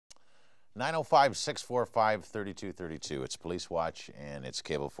905-645-3232. It's Police Watch and it's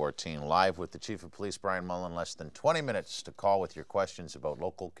Cable 14 live with the Chief of Police, Brian Mullen. Less than 20 minutes to call with your questions about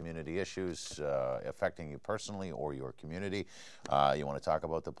local community issues affecting you personally or your community. You want to talk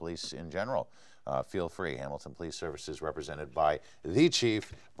about the police in general. Feel free. Hamilton Police Services represented by the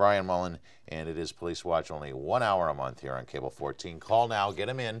Chief, Brian Mullen, and it is Police Watch only 1 hour a month here on Cable 14. Call now, get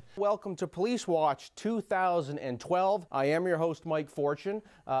them in. Welcome to Police Watch 2012. I am your host, Mike Fortune.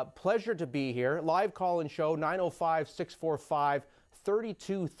 Pleasure to be here. Live call-in show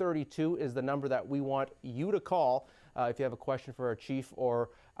 905-645-3232 is the number that we want you to call if you have a question for our chief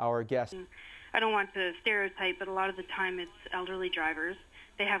or our guest. I don't want to stereotype, but a lot of the time it's elderly drivers.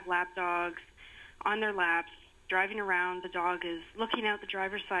 They have lap dogs on their laps, driving around. The dog is looking out the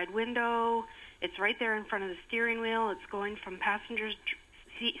driver's side window. It's right there in front of the steering wheel. It's going from passenger's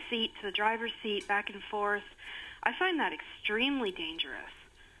seat to the driver's seat, back and forth. I find that extremely dangerous.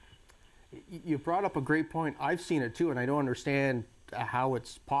 You brought up a great point. I've seen it too, and I don't understand how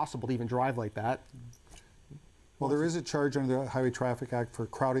it's possible to even drive like that. Well, there is a charge under the Highway Traffic Act for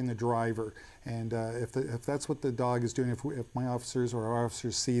crowding the driver, and if that's what the dog is doing, if my officers or our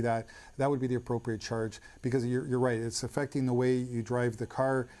officers see that, that would be the appropriate charge, because you're right, it's affecting the way you drive the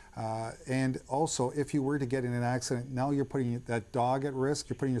car, and also if you were to get in an accident, now you're putting that dog at risk,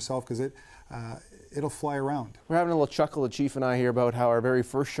 you're putting yourself, because it'll fly around. We're having a little chuckle, the Chief and I, here about how our very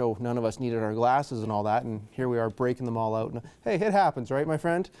first show, none of us needed our glasses and all that, and here we are breaking them all out. And, hey, it happens, right, my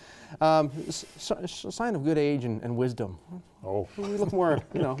friend? Sign of good age and wisdom. Oh. We look more,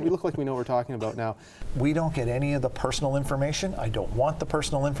 we look like we know what we're talking about now. We don't get any of the personal information. I don't want the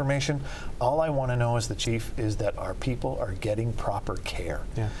personal information. All I want to know as the Chief is that our people are getting proper care.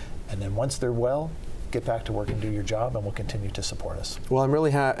 Yeah. And then once they're well, get back to work and do your job, and we'll continue to support us. Well, I'm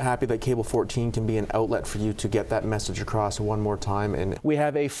really happy that Cable 14 can be an outlet for you to get that message across one more time. And we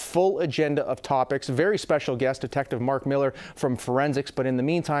have a full agenda of topics. Very special guest, Detective Mark Miller from Forensics. But in the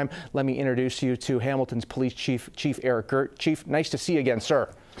meantime, let me introduce you to Hamilton's Police Chief, Chief Eric Gert. Chief, nice to see you again, sir.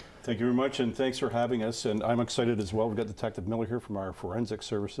 Thank you very much, and thanks for having us. And I'm excited as well. We've got Detective Miller here from our forensic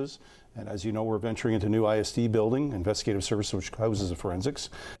services. And as you know, we're venturing into a new ISD building, investigative service, which houses the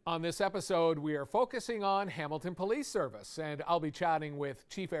forensics. On this episode, we are focusing on Hamilton Police Service, and I'll be chatting with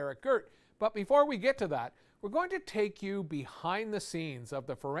Chief Eric Gert. But before we get to that, we're going to take you behind the scenes of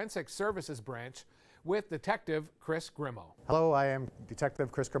the Forensic Services branch with Detective Chris Grimmo. Hello, I am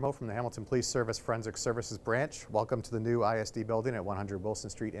Detective Chris Grimmo from the Hamilton Police Service Forensic Services Branch. Welcome to the new ISD building at 100 Wilson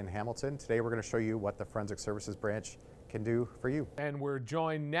Street in Hamilton. Today we're going to show you what the Forensic Services Branch can do for you. And we're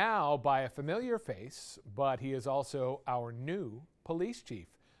joined now by a familiar face, but he is also our new police chief.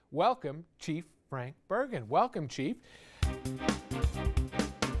 Welcome, Chief Frank Bergen. Welcome, Chief.